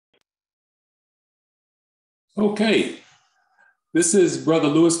Okay, this is Brother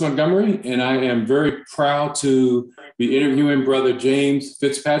Lewis Montgomery, and I am very proud to be interviewing Brother James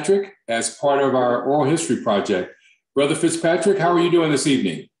Fitzpatrick as part of our oral history project. Brother Fitzpatrick, how are you doing this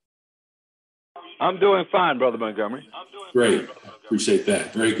evening? I'm doing fine, Brother Montgomery. Great, appreciate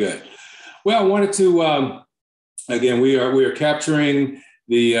that. Very good. Well, I wanted to again, we are capturing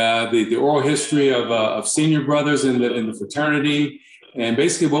the oral history of senior brothers in the fraternity. And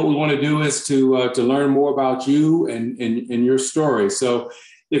basically what we want to do is to learn more about you and your story. So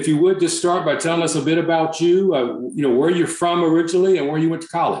if you would just start by telling us a bit about you, where you're from originally and where you went to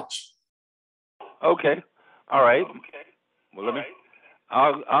college. Okay. All right. Well,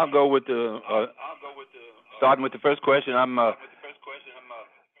 I'll go with starting with the first question. I'm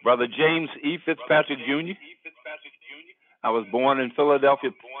Brother James E. Fitzpatrick Jr. I was born in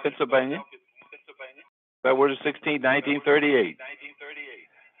Philadelphia, Pennsylvania, February 16, 1938.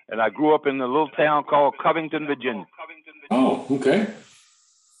 And I grew up in a little town called Covington, Virginia. Oh, okay.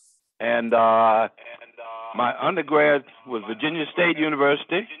 And my undergrad was Virginia State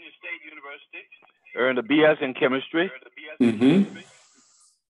University. Earned a BS in chemistry. Mm-hmm.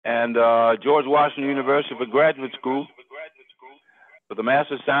 And George Washington University for graduate school with a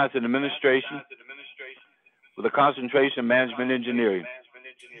Master of Science in Administration with a concentration in Management Engineering.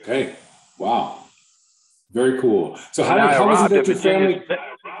 Okay. Wow. Very cool. So how was it that your family...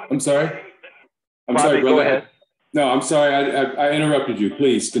 I'm sorry, brother. Go ahead. No, I'm sorry. I interrupted you.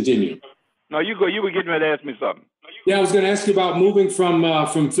 Please continue. No, you go. You were getting ready to ask me something. Yeah, I was going to ask you about moving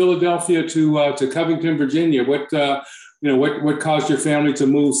from Philadelphia to Covington, Virginia. What caused your family to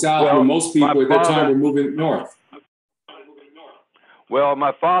move south? Well, when most people at that time were moving north. Well,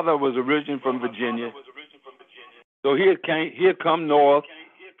 my father was originally from Virginia, so he had come north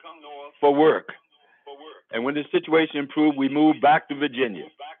for work. And when the situation improved, we moved back to Virginia.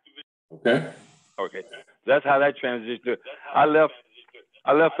 Okay. Okay. That's how that transitioned. I left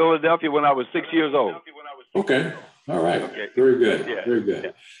Philadelphia when I was 6 years old. Okay. All right. Okay. Very good. Yeah. Very good.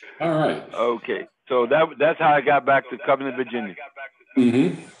 Yeah. All right. Okay. So that's how I got back to Covington, Virginia.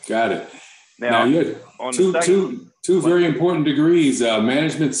 Mm-hmm. Got it. Now you had two very important degrees,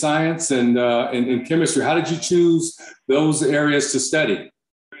 management science and chemistry. How did you choose those areas to study?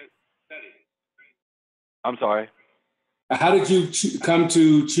 I'm sorry. How did you come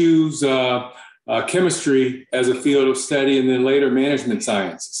to choose chemistry as a field of study and then later management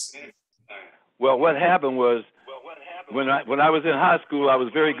sciences? Well, what happened was when I was in high school, I was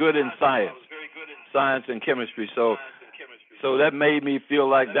very good in science and chemistry. So that made me feel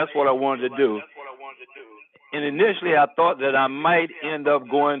like that's what I wanted to do. And initially, I thought that I might end up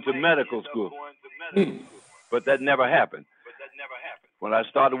going to medical school, but that never happened. When I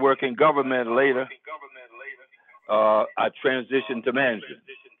started working government later, I transitioned to management.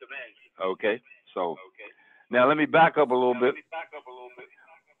 Okay, so now let me back up a little bit.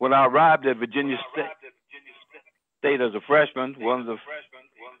 When I arrived at Virginia State as a freshman, one of the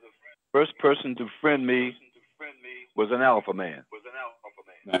first person to friend me was an alpha man.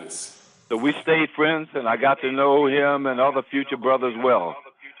 Nice. So we stayed friends, and I got to know him and other future brothers well.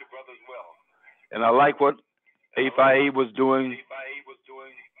 And I like what A5A was doing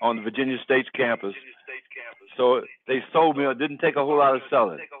on the Virginia State's campus. So they sold me. It didn't take a whole lot of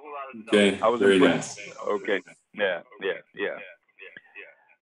selling. Okay. I was very impressed. nice. Okay. Yeah.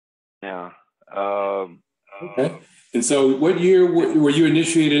 Okay. And so what year were you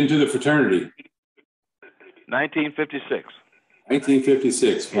initiated into the fraternity? 1956.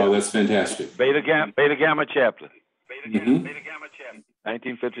 1956. Wow, that's fantastic. Beta Gamma chapter. Mm-hmm.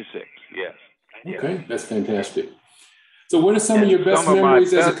 1956. Yes. Okay, that's fantastic. So what are some of your best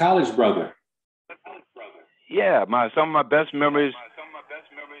memories as a college brother? Yeah, some of my best memories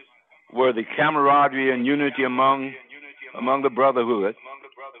were the camaraderie and unity among the brotherhood.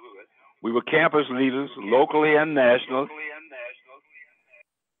 We were campus leaders, locally and national,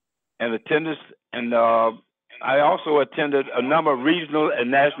 and I also attended a number of regional and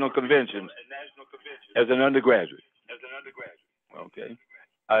national conventions as an undergraduate. Okay,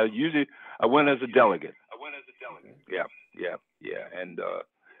 I went as a delegate. Yeah, and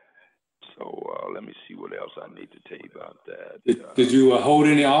so let me see what else I need to tell you about that. Did you hold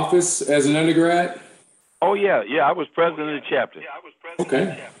any office as an undergrad? Oh yeah, I was president of the chapter.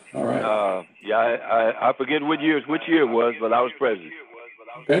 Okay, all right. I forget which year it was, but I was president.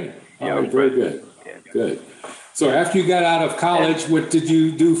 Okay, all right, very good. Yeah. Good. So after you got out of college, what did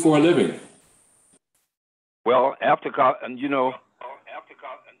you do for a living? Well, after college,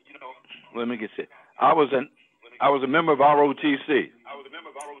 let me get it. I was a member of ROTC.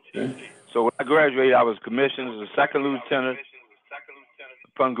 Okay. So when I graduated, I was commissioned as a second lieutenant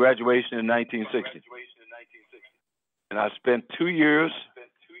upon graduation in 1960. and I spent 2 years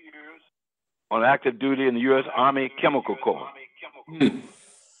on active duty in the U.S. Army Chemical Corps,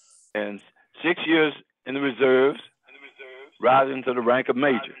 and 6 years in the reserves, rising to the rank of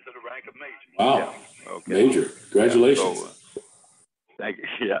major. Wow. Yeah. Okay. Major. Congratulations. Yeah, so, thank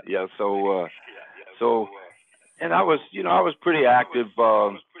you. Yeah. So, and I was pretty active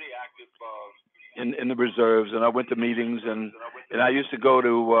in the reserves, and I went to meetings, and I used to go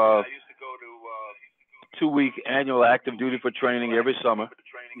to 2-week annual active duty for training every summer.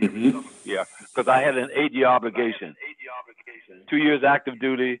 Yeah, because I had an 8-year obligation. 2 years active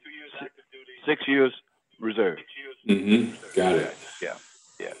duty, 6 years reserve. Got it. Yeah.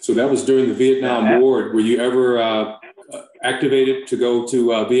 So that was during the Vietnam War. Were you ever activated to go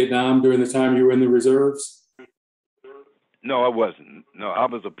to Vietnam during the time you were in the reserves? No, I wasn't. No, I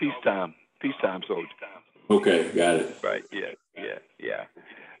was a peacetime soldier. Okay, got it. Right. Yeah.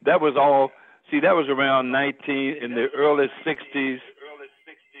 That was all. See, that was around in the early 60s.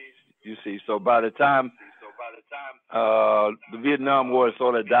 You see, so by the time the Vietnam War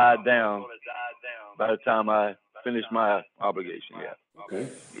sort of died down, by the time I finished my obligation, Okay.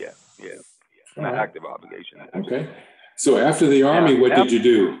 Yeah. My active obligation. Okay. So after the Army, what did you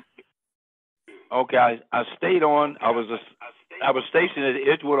do? Okay, I stayed on. I was stationed at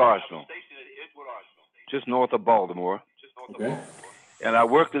Edgewood Arsenal, just north of Baltimore. Okay. And I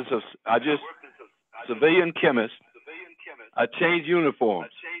worked as a civilian chemist. I changed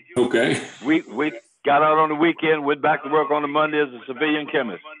uniforms. Okay. We got out on the weekend, went back to work on the Monday as a civilian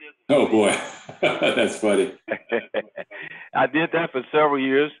chemist. Oh boy, that's funny. I did that for several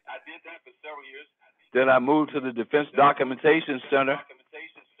years. Then I moved to the Defense Documentation Center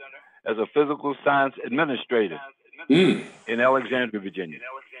as a physical science administrator in Alexandria, Virginia.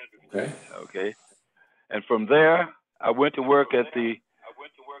 Okay. And from there, I went to work at the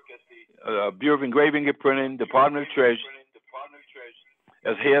Bureau of Engraving and Printing, Department of Treasury,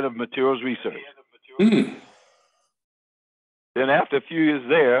 as head of materials research. Then after a few years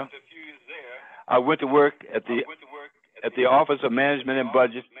there, I went to work at the Office of Management and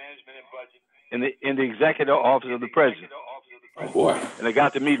Budget in the Executive Office of the President. Oh boy! And I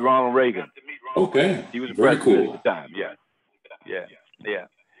got to meet Ronald Reagan. Okay, he was very president cool. at the time. Yeah.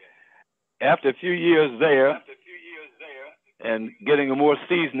 After a few years there, and getting a more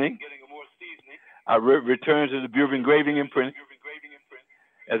seasoning, I returned to the Bureau of Engraving and Printing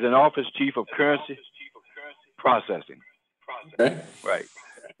as an office chief of currency processing. Okay. Right.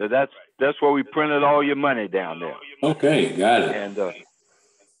 So that's where we printed all your money down there. Okay, got it. And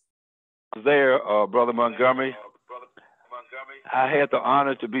there, Brother Montgomery, I had the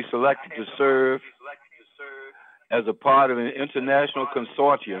honor to be selected to serve as a part of an international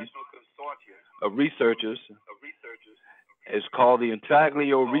consortium of researchers. It's called the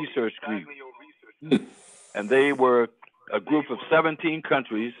Intaglio Research Group. And they were a group of 17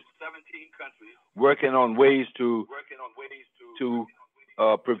 countries working on ways to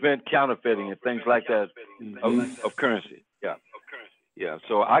prevent counterfeiting and things like that of currency. Yeah.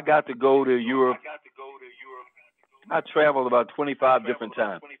 So I got to go to Europe. I traveled about 25 different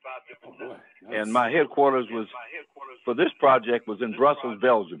times. And my headquarters for this project was in Brussels,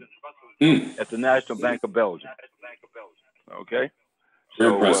 Belgium, at the National Bank of Belgium. Okay.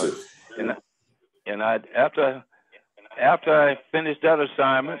 Very impressive. And after I finished that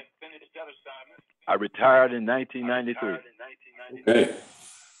assignment, I retired in 1993. Okay.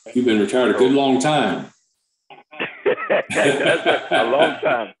 You've been retired a good long time. That's a long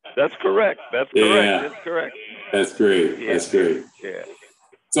time. That's correct. Yeah. That's correct. That's great. Yeah. That's great. Yeah.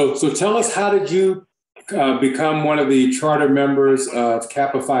 So tell us, how did you become one of the charter members of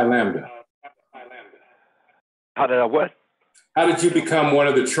Kappa Phi Lambda? How did I what? How did you become one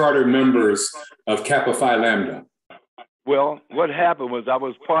of the charter members of Kappa Phi Lambda? Well, what happened was I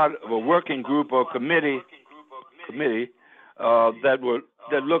was part of a working group or committee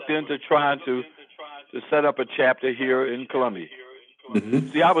that looked into trying to set up a chapter here in Columbia.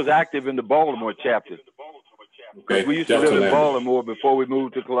 See, I was active in the Baltimore chapter. Okay. We used to live in Baltimore before we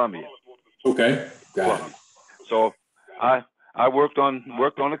moved to Columbia. Okay, got it. So I worked on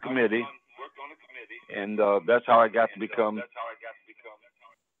a committee, and that's how I got to become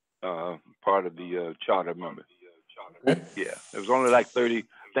part of the charter member. Okay. Yeah, there was only like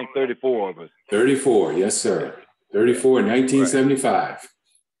 34 of us. 34, yes, sir. 34 in 1975. Right.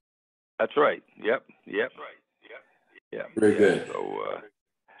 That's right. Yep. Yeah. Very good. So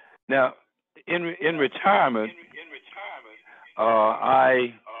now, in retirement,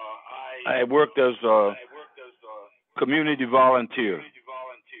 I worked as a community volunteer,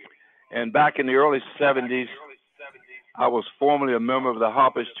 and back in the early 70s, I was formerly a member of the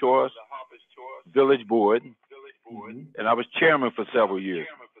Harper's Choice Village Board, and I was chairman for several years.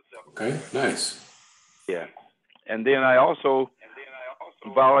 Okay, nice. Yeah. And then I also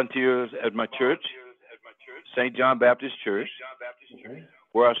volunteered at my church, St. John Baptist Church,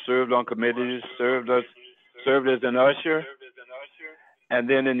 where I served on committees, served as an usher. And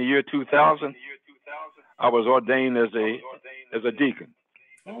then in the year 2000, I was ordained as a deacon.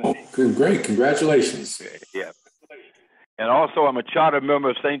 Oh, great. Congratulations. Yeah. And also, I'm a charter member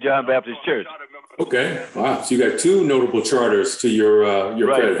of St. John Baptist Church. Okay. Wow. So you got two notable charters to your right,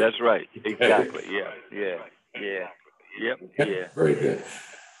 credit. That's right. Exactly. Yeah. Yep. Okay. Yeah. Very good.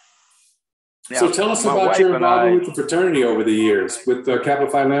 Now, So tell us about your involvement with the fraternity over the years, with Kappa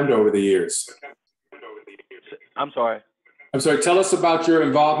Phi Lambda over the years. I'm sorry. Tell us about your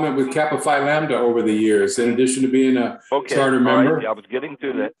involvement with Kappa Phi Lambda over the years, in addition to being a charter member. Right. I was getting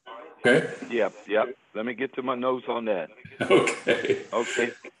to that. Okay. Yep. Let me get to my notes on that. Okay.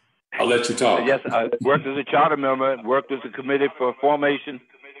 I'll let you talk. Yes, I worked as a charter member, worked as a committee for a formation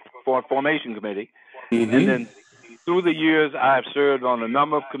committee. Mm-hmm. And then through the years, I've served on a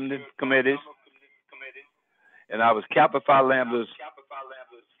number of committees. And I was Kappa Phi Lambda's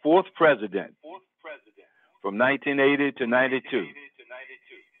fourth president from 1980 to 92.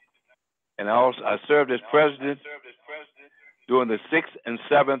 And I served as president during the 6th and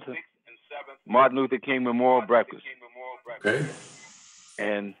 7th Martin Luther King Memorial Breakfast. Okay.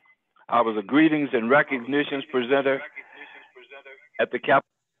 And I was a greetings and recognitions presenter at the Kappa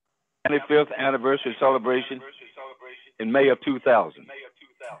 25th anniversary celebration in May of 2000.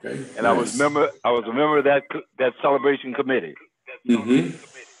 Okay. And I was a member of that celebration committee. Mm-hmm.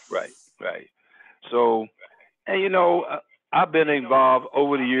 Right. So, and I've been involved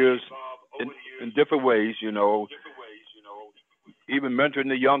over the years in different ways, even mentoring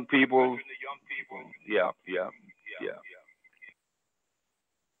the young people. Yeah.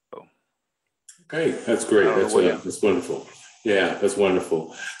 So. Okay, that's great. That's wonderful. Yeah, that's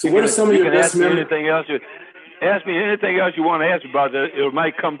wonderful. So what are some of your best memories? Ask me anything else you want to ask about that. It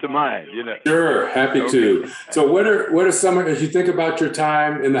might come to mind, Sure, happy to. So what are some of, as you think about your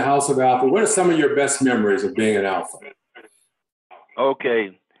time in the House of Alpha, what are some of your best memories of being an Alpha?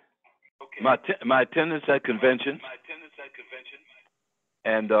 Okay. My attendance at conventions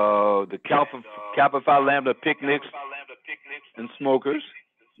and the Kappa Phi Lambda picnics and smokers,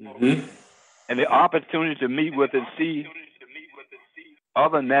 mm-hmm. and the opportunity to meet with and see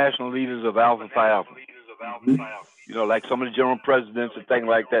other national leaders of Alpha Phi Alpha. Mm-hmm. Like some of the general presidents and things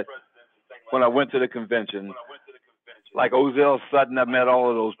like that. When I went to the convention, like Ozell Sutton, I met all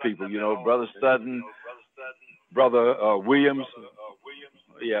of those people. Brother Sutton, Brother Williams.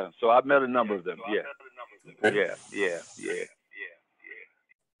 Yeah, so I met a number of them. Yeah. Okay. Yeah.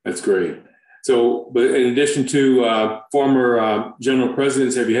 That's great. So, but in addition to former general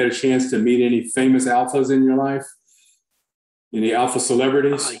presidents, have you had a chance to meet any famous alphas in your life? Any alpha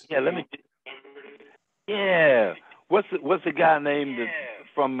celebrities? Yeah. What's the guy named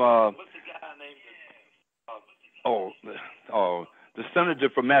from? The senator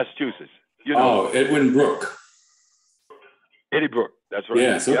from Massachusetts. Edwin Brooke. Eddie Brooke. That's right.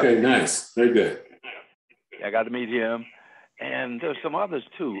 Yes. Okay. Yep. Nice. Very good. I got to meet him, and there's some others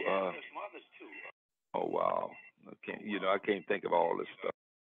too. Oh wow. I can't think of all this stuff.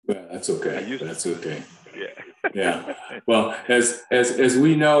 Well, that's okay. That's okay. Yeah. Yeah. Well, as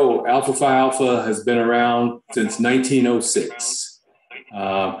we know, Alpha Phi Alpha has been around since 1906.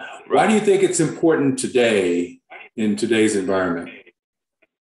 Why do you think it's important today in today's environment?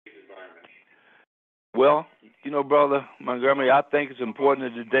 Well, Brother Montgomery, I think it's important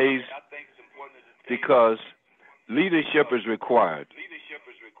in today's because leadership is required.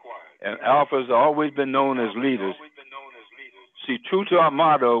 And alphas have always been known as leaders. See, true to our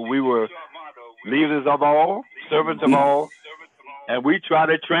motto, we were leaders of all, servants of all, and we try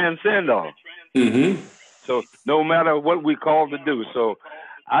to transcend all. Mm-hmm. So no matter what we're called to do. So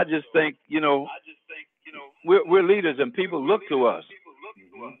I just think, we're leaders and people look to us.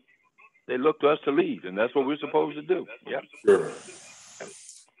 They look to us to lead, and that's what we're supposed to do. Yeah. Sure.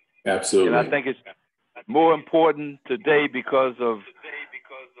 Absolutely. And I think it's more important today because of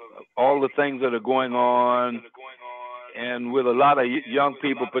all the things that are going on, and with a lot of young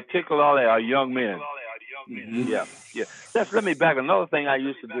people, particularly our young men. Mm-hmm. Yeah. Let me back. Another thing I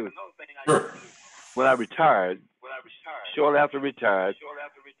used to do. Sure. When I retired, shortly after retired,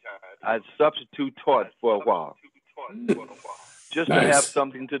 I substitute taught for a while, just to have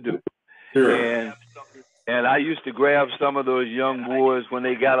something to do. Sure. And I used to grab some of those young boys when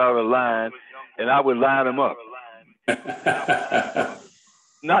they got out of line, and I would line them up.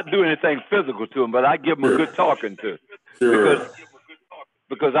 Not do anything physical to them, but I give them a good talking to. Sure.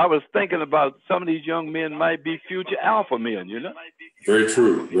 because I was thinking about some of these young men might be future alpha men, you know? Very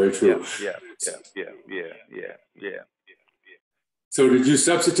true. Very true. Yeah. So did you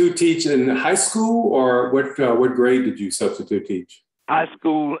substitute teach in high school, or what grade did you substitute teach? High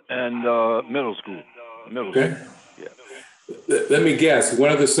school and middle school. Okay. School. Yeah. Let me guess.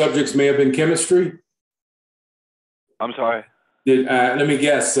 One of the subjects may have been chemistry? I'm sorry? Let me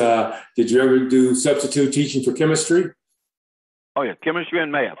guess. Did you ever do substitute teaching for chemistry? Oh, yeah. Chemistry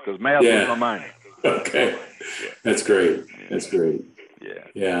and math, because math was my minor. Okay. That's great. That's great.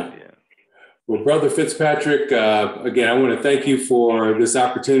 Yeah. Well, Brother Fitzpatrick, again, I want to thank you for this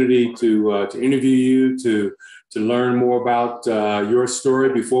opportunity to interview you, to learn more about your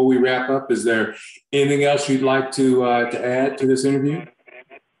story. Before we wrap up, is there anything else you'd like to add to this interview?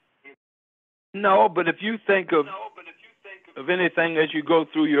 No, but if you think of anything as you go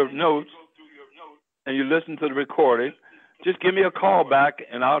through your notes and you listen to the recording, just give me a call back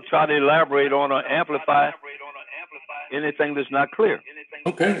and I'll try to elaborate on or amplify anything that's not clear.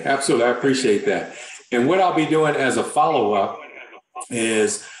 Okay, absolutely. I appreciate that. And what I'll be doing as a follow-up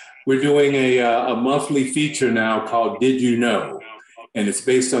is we're doing a monthly feature now called Did You Know? And it's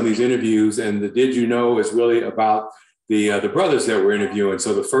based on these interviews. And the Did You Know is really about the brothers that we're interviewing.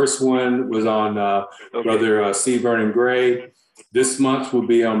 So the first one was on Brother C. Vernon Gray. This month will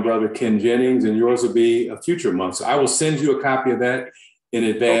be on Brother Ken Jennings, and yours will be a future month. So I will send you a copy of that in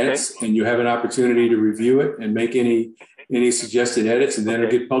advance, and you have an opportunity to review it and make any suggested edits, and then it'll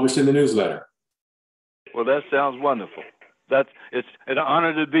get published in the newsletter. Well, that sounds wonderful. It's an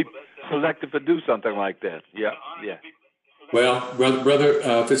honor to be selected to do something like that. Yeah. Well,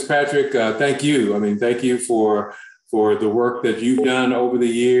 Brother Fitzpatrick, thank you. I mean, thank you for the work that you've done over the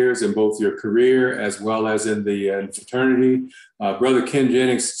years in both your career as well as in the fraternity. Brother Ken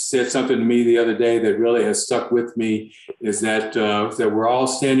Jennings said something to me the other day that really has stuck with me, is that we're all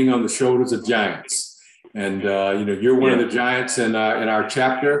standing on the shoulders of giants. And, you're one of the giants in our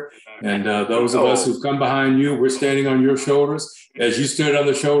chapter. And those of us who've come behind you, we're standing on your shoulders as you stood on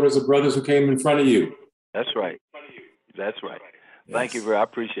the shoulders of brothers who came in front of you. That's right. Yes. Thank you, I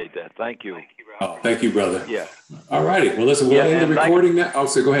appreciate that. Thank you. Oh, thank you, brother. Yeah. All righty. Well, listen, we'll end the recording now. Oh,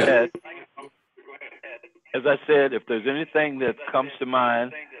 so go ahead. As I said, if there's anything that comes to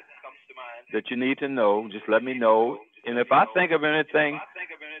mind that you need to know, just let me know. And if I think of anything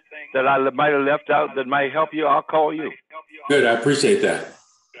that I might have left out that might help you, I'll call you. Good. I appreciate that.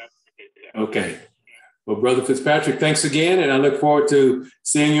 Okay. Well, Brother Fitzpatrick, thanks again. And I look forward to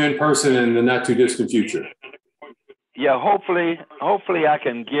seeing you in person in the not too distant future. Yeah, hopefully I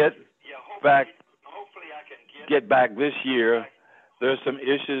can get back this year. There's some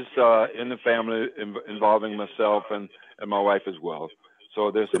issues in the family involving myself and my wife as well.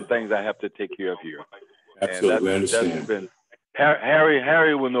 So there's some things I have to take care of here. Absolutely, I understand.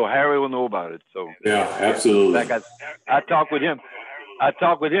 Harry will know. Harry will know about it. So yeah, absolutely. Like I talked with him. I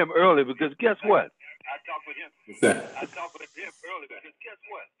talked with him early because guess what? What's that?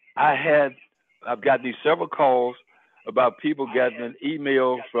 I've gotten these several calls about people getting an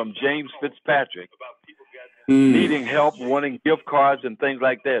email from James Fitzpatrick needing help, wanting gift cards and things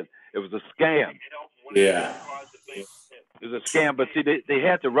like that. It was a scam. Yeah. It was a scam, but see, they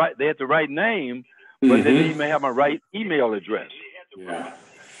had the right name, but they didn't even have my right email address. Yeah.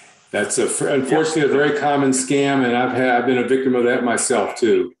 That's unfortunately a very common scam, and I've been a victim of that myself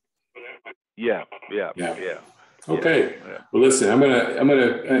too. Yeah. Okay. Well, listen, I'm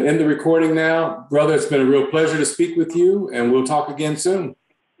gonna end the recording now, brother. It's been a real pleasure to speak with you, and we'll talk again soon.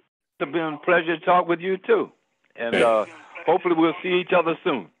 It's been a pleasure to talk with you too, and hopefully we'll see each other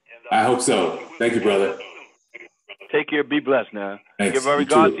soon. I hope so. Thank you, brother. Take care. Be blessed now. Thanks. Give our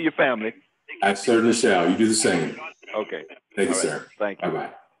regards to your family. I certainly shall. You do the same. Okay. Thank you, sir. Thank you. Bye-bye.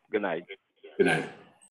 Good night. Good night.